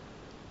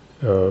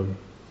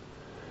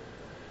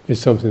is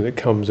something that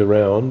comes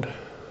around,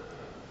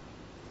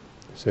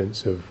 a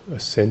sense of a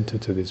center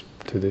to this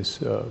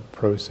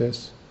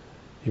process.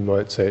 You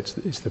might say it's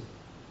the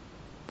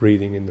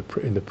breathing in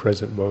the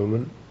present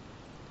moment.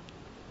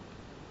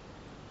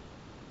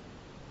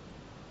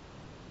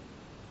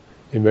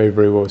 It may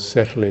very well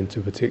settle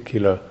into a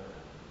particular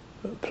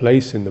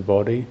place in the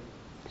body,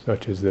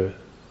 such as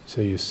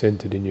so you're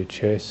centered in your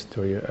chest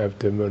or your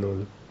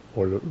abdomen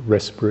or the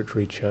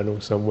respiratory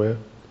channel somewhere.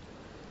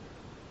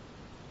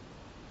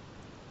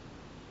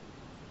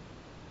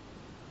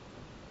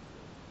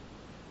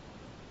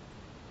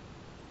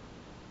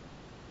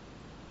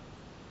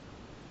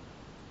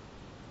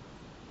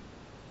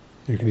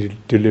 You can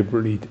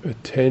deliberately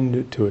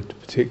attend to a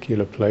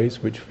particular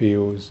place which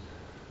feels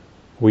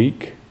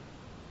weak,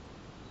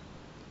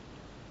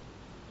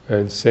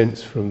 and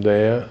sense from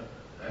there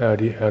how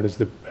do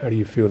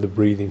you feel the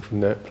breathing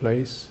from that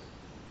place.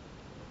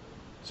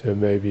 So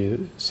maybe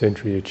the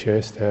center of your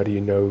chest, how do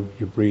you know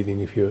you're breathing?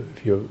 If your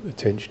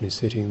attention is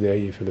sitting there,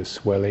 you feel a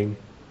swelling,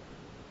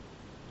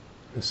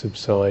 a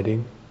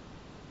subsiding,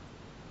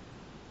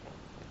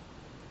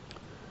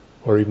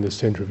 or even the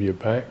center of your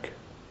back.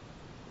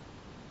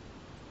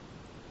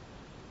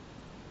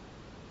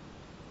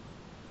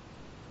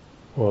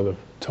 Or the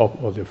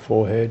top of the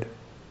forehead.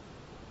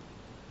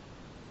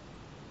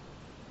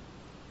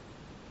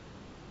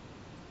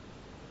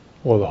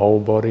 Or the whole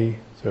body,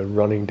 so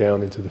running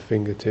down into the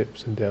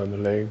fingertips and down the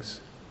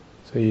legs.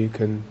 So you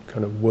can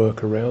kind of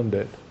work around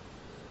it.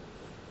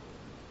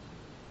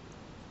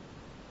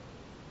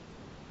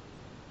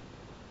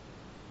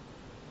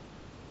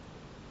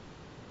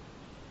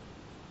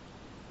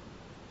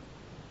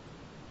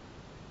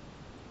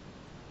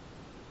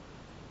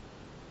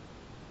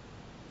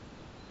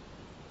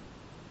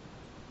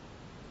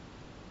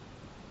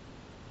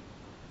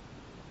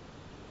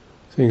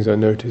 Things I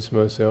notice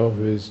myself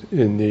is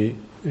in the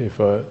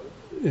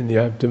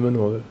abdomen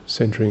or the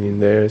centering in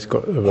there, it's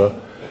got a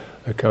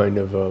kind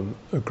of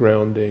a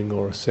grounding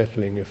or a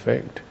settling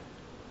effect.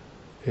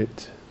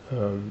 If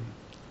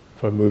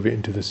I move it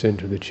into the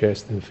center of the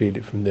chest and feel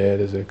it from there,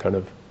 there's a kind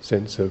of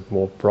sense of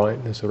more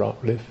brightness or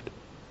uplift.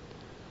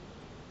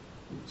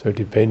 So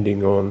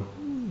depending on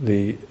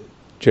the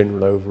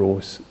general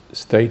overall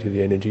state of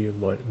the energy, you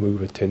might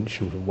move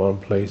attention from one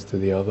place to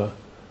the other.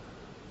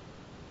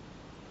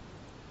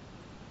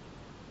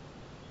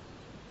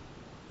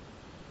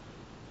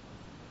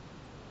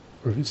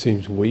 Or if it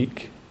seems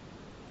weak,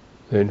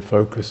 then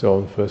focus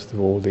on, first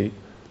of all, the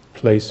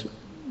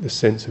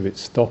sense of it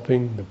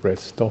stopping, the breath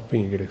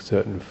stopping. You get a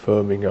certain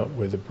firming up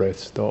where the breath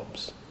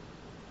stops.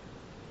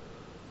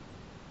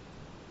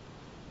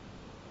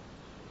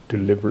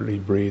 Deliberately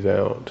breathe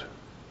out.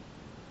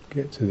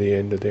 Get to the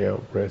end of the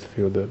out breath,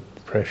 feel the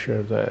pressure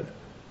of that.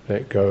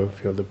 Let go,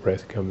 feel the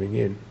breath coming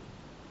in.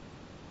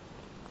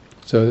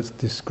 So that's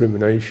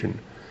discrimination,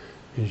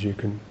 is you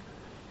can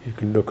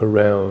look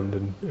around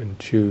and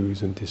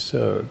choose and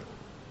discern.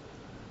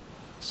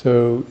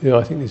 So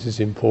I think this is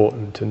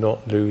important, to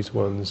not lose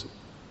one's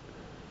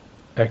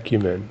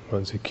acumen,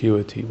 one's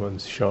acuity,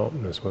 one's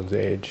sharpness, one's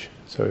edge.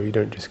 So you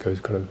don't just go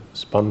kind of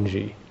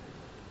spongy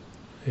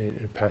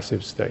in a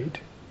passive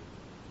state,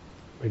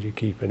 but you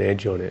keep an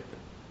edge on it.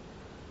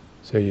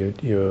 So your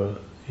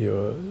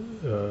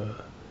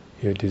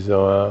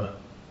desire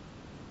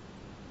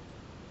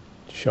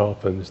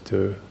sharpens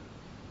to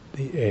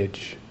the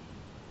edge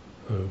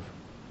of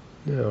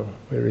now.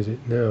 Where is it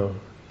now?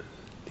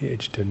 The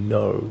edge to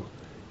know.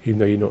 Even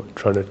though you're not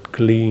trying to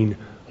glean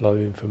a lot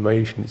of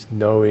information, it's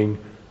knowing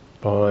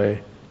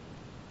by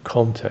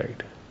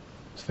contact.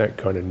 It's that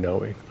kind of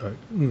knowing,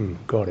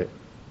 like, got it,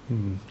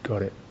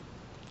 got it,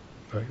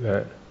 like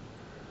that.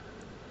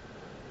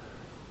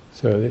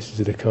 So this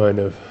is the kind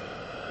of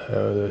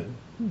how the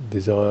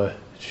desire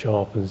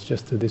sharpens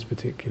just to this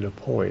particular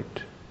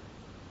point.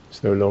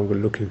 It's no longer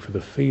looking for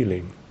the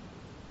feeling,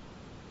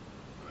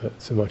 but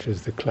so much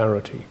as the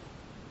clarity.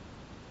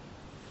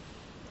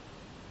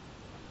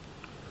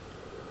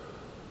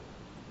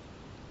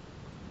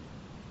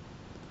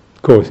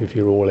 Of course, if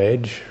you're all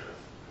edge,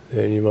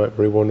 then you might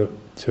really want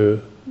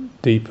to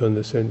deepen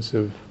the sense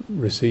of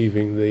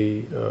receiving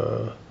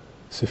the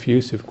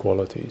suffusive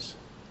qualities.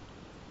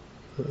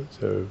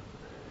 So,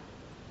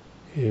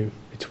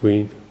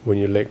 between when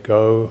you let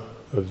go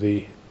of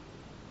the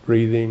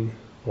breathing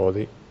or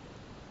the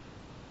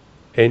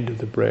end of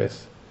the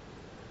breath,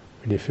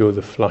 when you feel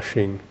the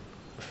flushing,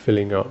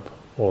 filling up,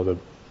 or the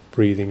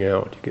breathing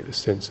out, you get the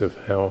sense of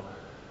how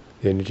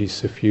the energy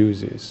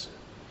suffuses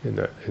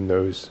in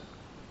those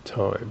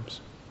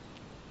times.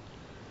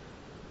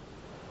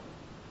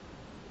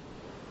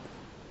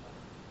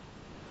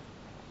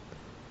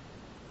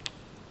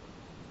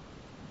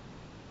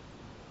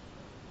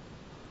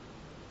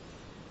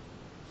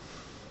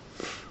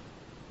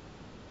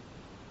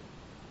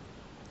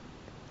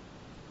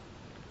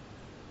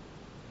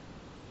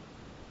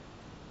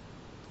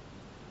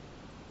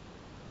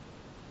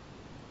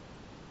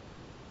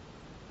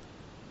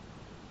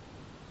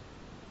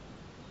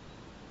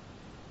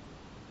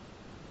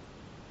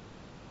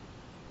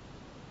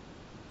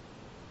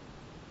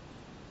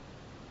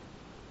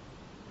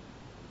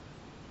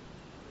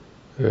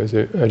 As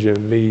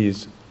Ajahn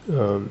Lee's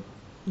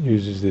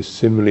uses this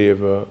simile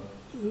of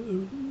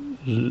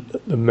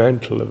the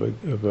mantle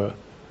of a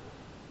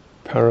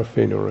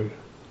paraffin or a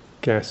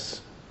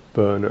gas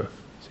burner.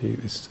 So you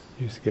used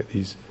to get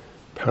these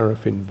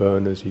paraffin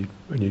burners, and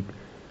you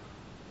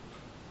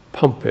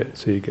pump it,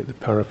 so you get the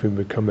paraffin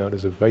would come out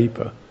as a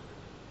vapor,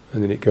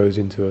 and then it goes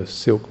into a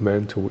silk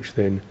mantle, which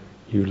then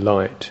you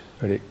light,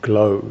 and it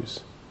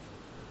glows.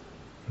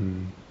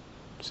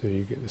 So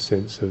you get the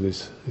sense of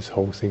this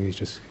whole thing is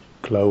just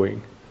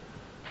glowing.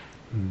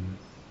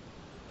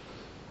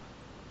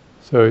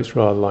 So it's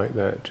rather like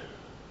that.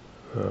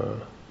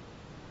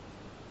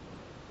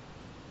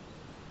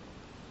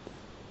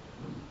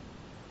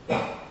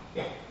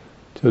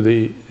 So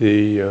the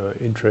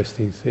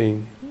interesting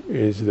thing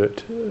is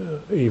that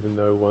even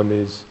though one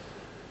is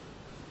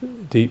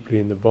deeply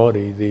in the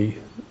body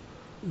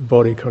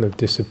kind of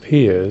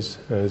disappears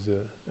as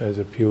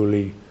a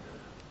purely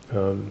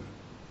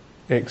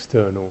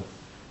external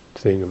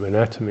thing of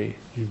anatomy.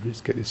 You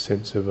just get this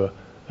sense of a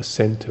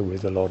center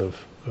with a lot of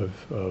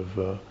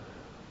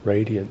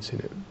radiance in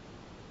it,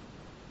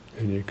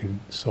 and you can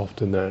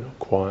soften that, or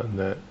quieten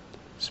that,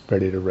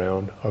 spread it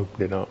around,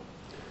 open it up.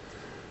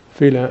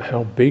 Feel out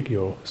how big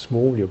or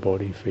small your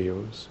body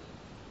feels.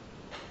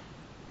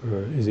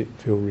 Does it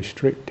feel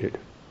restricted?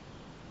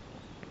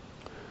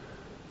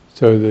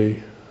 So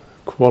the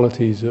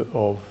qualities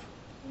of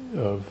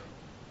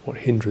what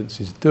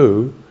hindrances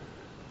do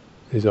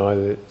is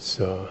either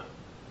it's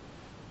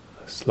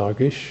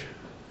sluggish,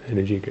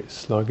 energy gets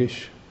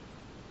sluggish,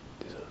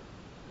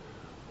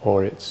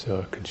 or it's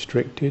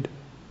constricted,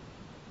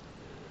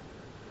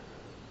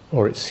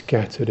 or it's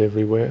scattered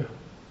everywhere,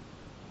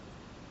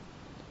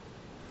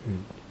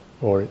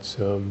 or it's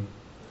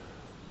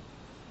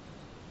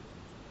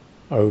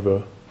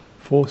over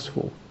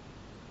forceful.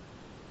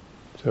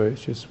 So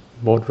it's just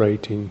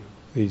moderating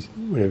these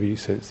whenever you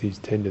sense these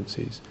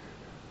tendencies.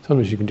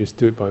 Sometimes you can just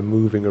do it by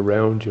moving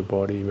around your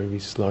body, maybe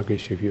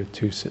sluggish if you're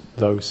too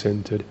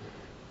low-centered,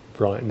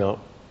 brighten up,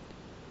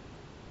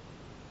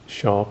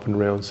 sharpen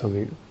around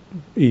something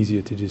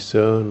easier to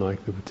discern,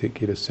 like the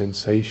particular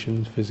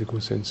sensations,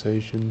 physical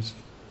sensations,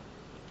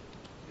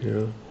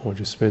 or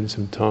just spend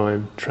some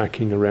time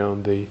tracking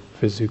around the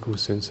physical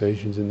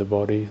sensations in the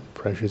body, the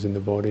pressures in the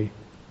body.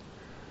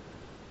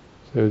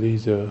 So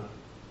these are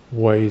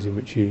ways in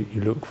which you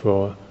look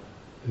for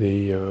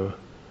the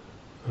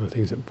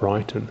things that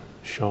brighten,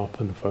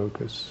 sharpen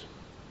focus.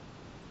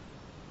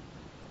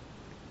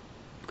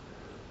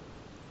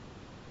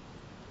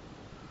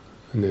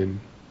 And then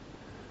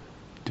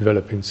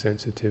developing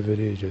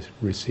sensitivity, just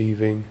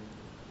receiving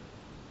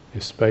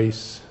your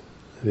space,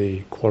 the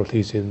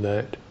qualities in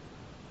that,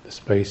 the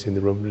space in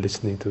the room,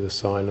 listening to the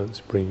silence,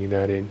 bringing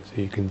that in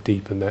so you can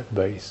deepen that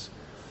base.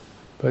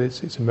 But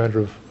it's a matter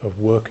of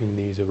working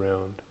these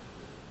around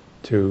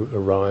to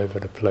arrive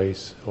at a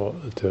place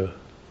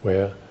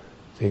where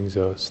things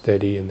are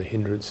steady and the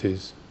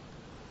hindrances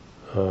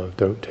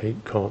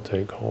can't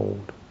take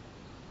hold.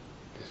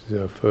 This is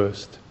our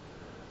first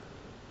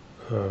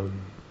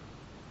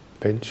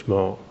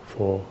benchmark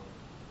for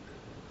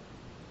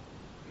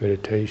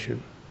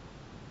meditation.